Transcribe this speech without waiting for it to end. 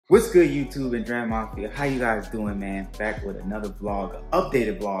What's good, YouTube and DRAM Mafia? How you guys doing, man? Back with another vlog, an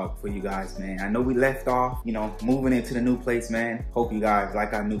updated vlog for you guys, man. I know we left off, you know, moving into the new place, man. Hope you guys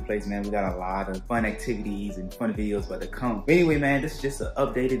like our new place, man. We got a lot of fun activities and fun videos about to come. But anyway, man, this is just an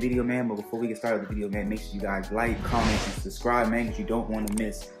updated video, man. But before we get started with the video, man, make sure you guys like, comment, and subscribe, man, because you don't want to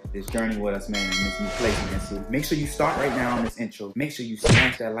miss this journey with us, man, in this new place, man. So make sure you start right now on this intro. Make sure you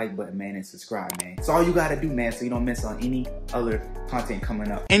smash that like button, man, and subscribe, man. It's all you gotta do, man, so you don't miss on any other content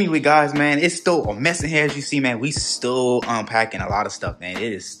coming up. Anyway, guys, man, it's still a mess in here, as you see, man. We still unpacking a lot of stuff, man.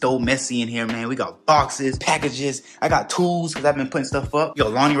 It is still messy in here, man. We got boxes, packages. I got tools, because I've been putting stuff up. Yo,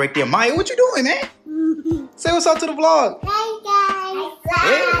 Lonnie right there. Maya, what you doing, man? Say what's up to the vlog. Hi, guys.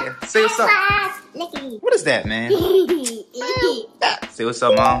 Yeah, say what's up. What is that, man? Say what's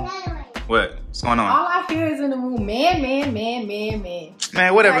up, Mom. What? What's going on? All I hear is in the room, man. Man,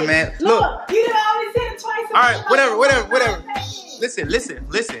 whatever, like, man. Look, you done already said it twice. All right, whatever.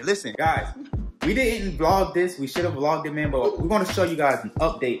 Listen, guys. We didn't vlog this. We should have vlogged it, man. But we're going to show you guys an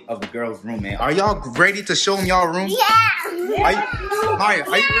update of the girls' room, man. Are y'all ready to show them y'all room? Yeah. Maya, are you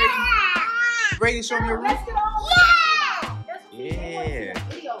ready? Ready to show them your room? Let's get on. Yeah.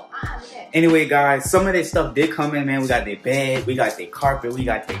 Anyway, guys, some of this stuff did come in, man. We got their bed, we got their carpet, we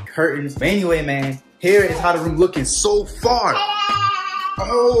got their curtains. But anyway, man, here is how the room looking so far.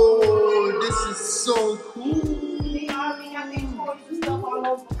 Oh, this is so cool.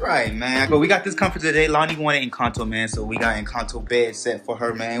 Right, man. But we got this comfort today. Lonnie wanted Encanto, man. So we got Encanto bed set for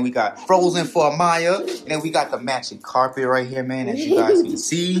her, man. We got Frozen for Maya. And then we got the matching carpet right here, man, as you guys can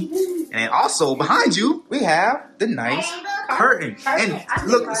see. And also behind you, we have the nice curtain. And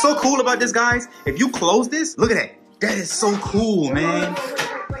look, so cool about this, guys. If you close this, look at that. That is so cool, man.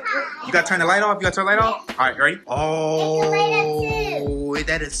 You gotta turn the light off. You gotta turn the light off. All right, ready? Oh,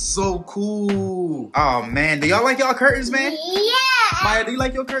 that is so cool. Oh, man. Do y'all like y'all curtains, man? Yeah. Maya, do you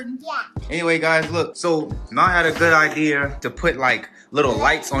like your curtains? Yeah. Anyway, guys, look. So, Maya had a good idea to put, like, little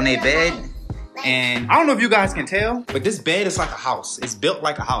lights on their bed. And I don't know if you guys can tell, but this bed is like a house. It's built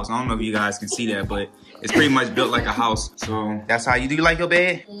like a house. I don't know if you guys can see that, but it's pretty much built like a house. So, that's how you do. You like your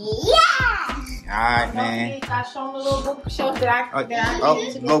bed? Yeah. All right, man. I shown a little bookshelf that I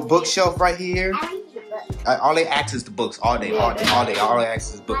little bookshelf right here. All they ask is the books all day. All they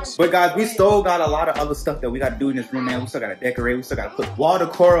ask is books. But guys, we still got a lot of other stuff that we got to do in this room, man. We still got to decorate. We still got to put wall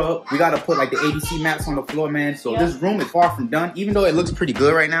decor up. We got to put like the ABC mats on the floor, man. So this room is far from done, even though it looks pretty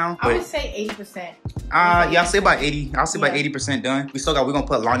good right now. I would say 80%. Yeah, I'll say about 80. I'll say about 80% done. We're gonna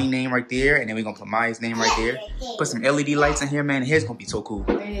put Lonnie's name right there, and then we're gonna put Maya's name right there. Put some LED lights in here, man. Here's gonna be so cool.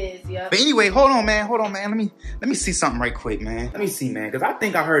 It is, yeah. But anyway, hold on, man. Let me see something right quick, man. Let me see, man, because I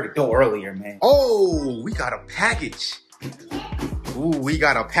think I heard it go earlier, man. Oh, we got a package. Ooh, we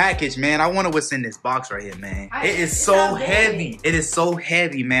got a package, man. I wonder what's in this box right here, man. It is so heavy. It is so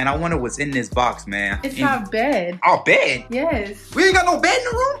heavy, man. I wonder what's in this box, man. It's our bed. Our bed? Yes. We ain't got no bed in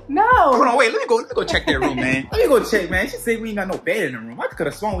the room? No. Hold on, wait. Let me go check that room, man. Let me go check, man. She said we ain't got no bed in the room. I could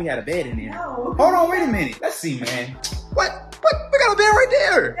have sworn we had a bed in there. No. Hold on, wait a minute. Let's see, man. What? We got a bed right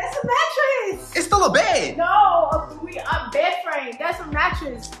there. That's a mattress. It's still a bed. No, a bed frame. That's a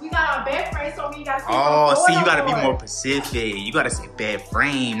mattress. We got our bed frame, so we got to see, you gotta be more specific. You gotta say bed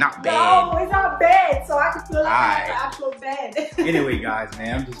frame, not bed. No, it's our bed, so I can feel like it's an actual bed. Anyway, guys,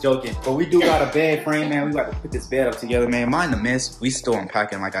 man, I'm just joking. But we do got a bed frame, man. We got to put this bed up together, man. Mind the mess. We still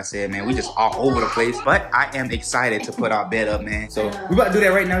unpacking, like I said, man. We just all over the place. But I am excited to put our bed up, man. So we about to do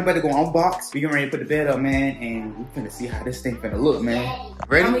that right now. We about to go unbox. We getting ready to put the bed up, man. And we finna see how this thing finna look, man.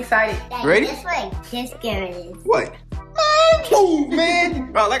 Ready? I'm excited. Ready? This way. This scary. What? Man, move,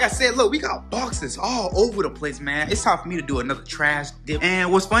 man. Bro, like I said, look, we got boxes all over the place, man. It's time for me to do another trash dip.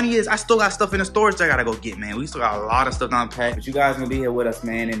 And what's funny is I still got stuff in the storage that I gotta go get, man. We still got a lot of stuff to unpack. But you guys gonna be here with us,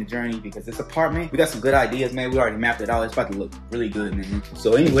 man, in the journey, because this apartment, we got some good ideas, man. We already mapped it out. It's about to look really good, man.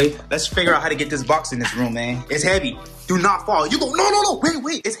 So anyway, let's figure out how to get this box in this room, man. It's heavy. Do not fall. You go, no.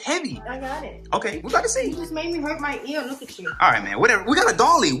 Wait. It's heavy. I got it. Okay, we got to see. You just made me hurt my ear. Look at you. All right, man. Whatever. We got a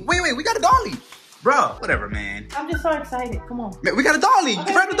dolly. Wait. We got a dolly. Bro, whatever, man. I'm just so excited. Come on. Man, we got a dolly.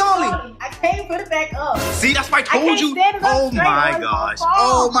 Okay, Grab the dolly. I can't put it back up. See, that's why I told you. Oh my gosh.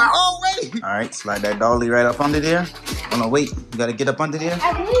 Oh, wait. All right, slide that dolly right up under there. Oh, no, wait. You got to get up under there.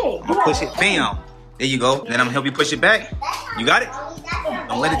 I did. I'm going to push it. Bam. There you go. Then I'm going to help you push it back. You got it?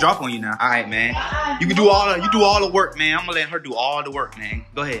 Don't let it drop on you now. All right, man. You can do all the work, man. I'm going to let her do all the work, man.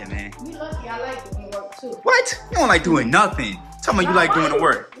 Go ahead, man. You lucky. I like doing work, too. What? You don't like doing nothing. Tell me you like doing the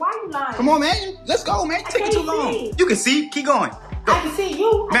work. Why you lying? Come on, man. Let's go, man. Take it too long. You can see. Keep going. Go go. I can see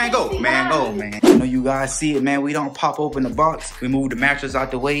you. Man, go, man, go, man. I know you guys see it, man. We don't pop open the box. We move the mattress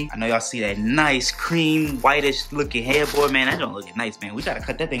out the way. I know y'all see that nice cream, whitish looking headboard, man. That don't look nice, man. We gotta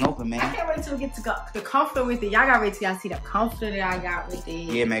cut that thing open, man. I can't wait till we get to the comforter with it. Y'all gotta wait till y'all see the comforter that I got with it.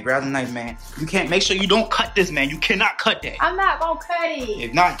 Yeah, man, grab the knife, man. You can't, make sure you don't cut this, man. You cannot cut that. I'm not gonna cut it.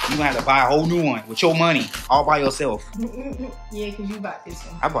 If not, you gonna have to buy a whole new one with your money, all by yourself. Yeah, cause you bought this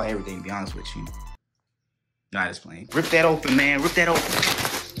one. I bought everything, to be honest with you. Nah, just playing. Rip that open, man. Rip that open.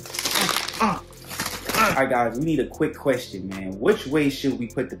 All right, guys, we need a quick question, man. Which way should we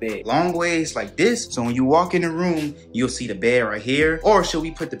put the bed? Long ways like this, so when you walk in the room, you'll see the bed right here. Or should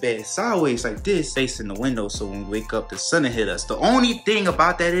we put the bed sideways like this, facing the window, so when we wake up, the sun will hit us? The only thing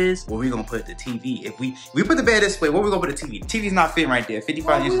about that is where we gonna put the TV. If we put the bed this way, where we gonna put the TV? The TV's not fitting right there.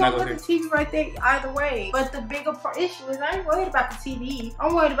 55 inches not gonna fit. We gonna put the TV right there either way. But the bigger issue is I ain't worried about the TV.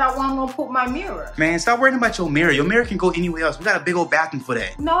 I'm worried about where I'm gonna put my mirror. Man, stop worrying about your mirror. Your mirror can go anywhere else. We got a big old bathroom for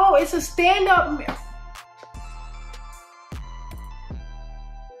that. No, it's a stand-up mirror.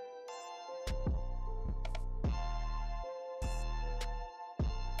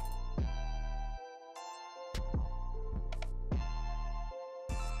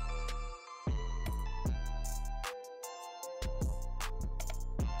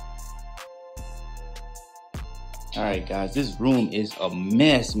 All right, guys, this room is a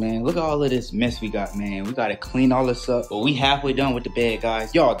mess, man. Look at all of this mess we got, man. We gotta clean all this up, but we halfway done with the bed,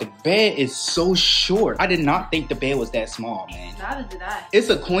 guys. Y'all, the bed is so short. I did not think the bed was that small, man. Neither did I. It's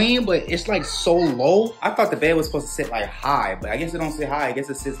a queen, but it's like so low. I thought the bed was supposed to sit like high, but I guess it don't sit high. I guess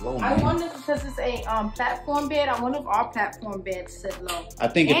it sits low, man. I wonder if because it's a platform bed, I wonder if our platform beds sit low. I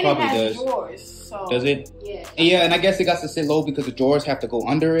think it probably does. Drawers, so. Does it? Yeah. Yeah, and I guess it got to sit low because the drawers have to go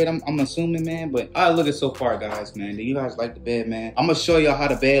under it, I'm assuming, man. But I look at so far, guys, man. Do you guys like the bed, man? I'm gonna show y'all how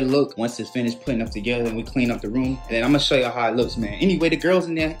the bed look once it's finished putting up together and we clean up the room. And then I'm gonna show y'all how it looks, man. Anyway, the girls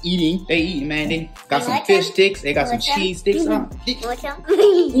in there eating. They eating, man. They got some fish sticks. They got some cheese sticks. Ooh,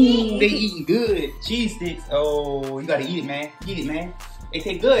 they eating good. Cheese sticks. Oh, you gotta eat it, man. Eat it, man. They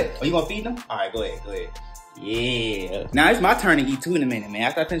taste good. Oh, you gonna feed them? All right, go ahead, go ahead. Yeah. Now it's my turn to eat too in a minute, man.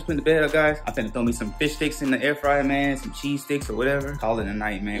 After I finish putting the bed up, guys, I'm finna throw me some fish sticks in the air fryer, man. Some cheese sticks or whatever. Call it a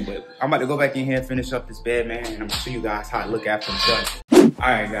night, man. But I'm about to go back in here and finish up this bed, man. And I'm gonna show you guys how it look after it's done. All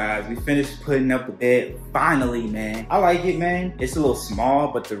right, guys, we finished putting up the bed finally, man. I like it, man. It's a little small,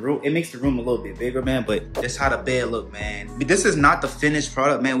 but the room, it makes the room a little bit bigger, man. But that's how the bed look, man. But this is not the finished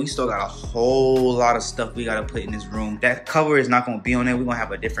product, man. We still got a whole lot of stuff we gotta put in this room. That cover is not gonna be on there. We're gonna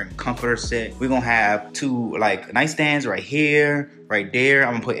have a different comforter set. We're gonna have two like nightstands right here, right there.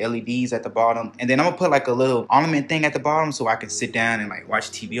 I'm gonna put LEDs at the bottom, and then I'm gonna put like a little ornament thing at the bottom so I can sit down and like watch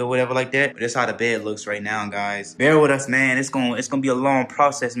TV or whatever like that. But that's how the bed looks right now, guys. Bear with us, man. It's gonna be a long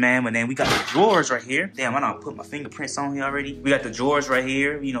process, man. But then we got the drawers right here. Damn, I don't put my fingerprints on here already. We got the drawers right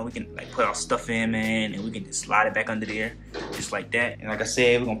here. You know, we can like put our stuff in, man, and we can just slide it back under there, just like that. And like I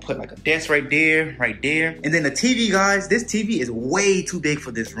said, we're gonna put like a desk right there, and then the TV, guys. This TV is way too big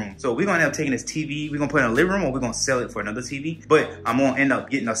for this room, so we're gonna end up taking this TV. We're gonna put it in the living room, or we're gonna sell it for another TV. But I'm gonna end up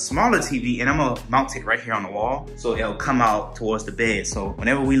getting a smaller TV, and I'm gonna mount it right here on the wall, so it'll come out towards the bed. So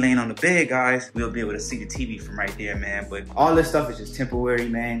whenever we laying on the bed, guys, we'll be able to see the TV from right there, man. But all this stuff is just temporary,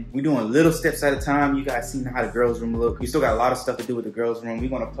 man. We're doing little steps at a time. You guys seen how the girls' room look. We still got a lot of stuff to do with the girls' room. We're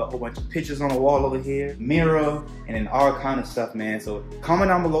gonna put a whole bunch of pictures on the wall over here, mirror, and then all kind of stuff, man. So comment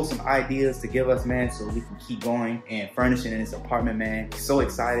down below some ideas to give us, man, so we can keep going and furnishing in this apartment, man. So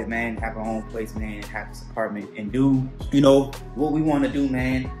excited, man, to have our own place, man, have this apartment and do, you know, what we want to do,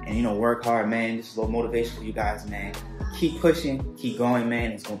 man, and you know, work hard, man. Just a little motivation for you guys, man. Keep pushing, keep going,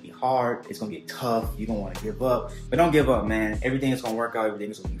 man. It's gonna be hard, it's gonna get tough. You don't want to give up, but don't give up, man. Everything is gonna work out, everything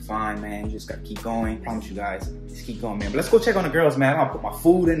is gonna be fine, man. You just gotta keep going. I promise you guys, just keep going, man. But let's go check on the girls, man. I'm gonna put my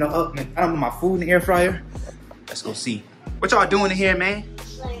food in the oven. I'm gonna put my food in the air fryer. Let's go see what y'all doing in here, man.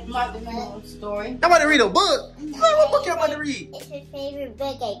 I'm about to read a story. Y'all about to read a book? What book y'all about to read? It's your favorite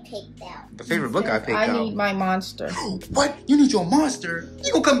book I picked out. The favorite book I picked out? I need my monster. What? You need your monster?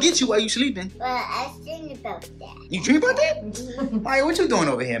 You gonna come get you while you sleeping? Well, I was thinking about that. You dream about that? All right, what you doing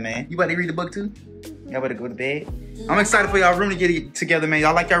over here, man? You about to read the book too? Y'all about to go to bed? I'm excited for y'all room to get it together, man.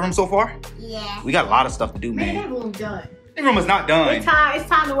 Y'all like y'all room so far? Yeah. We got a lot of stuff to do, man. Man, that room done. The room is not done. It's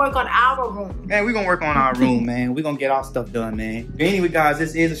time to work on our room. Man, we're gonna work on our room, man. We're gonna get our stuff done, man. But anyway, guys,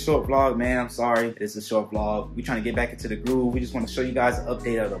 this is a short vlog, man. I'm sorry. This is a short vlog. We're trying to get back into the groove. We just want to show you guys an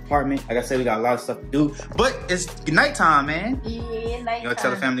update of the apartment. Like I said, we got a lot of stuff to do. But it's good night time, man. Yeah, night time. You wanna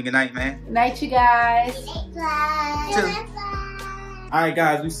tell the family good night, man? Good night, you guys. Bye. Alright,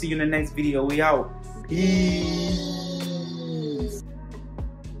 guys, we'll see you in the next video. We out. Peace.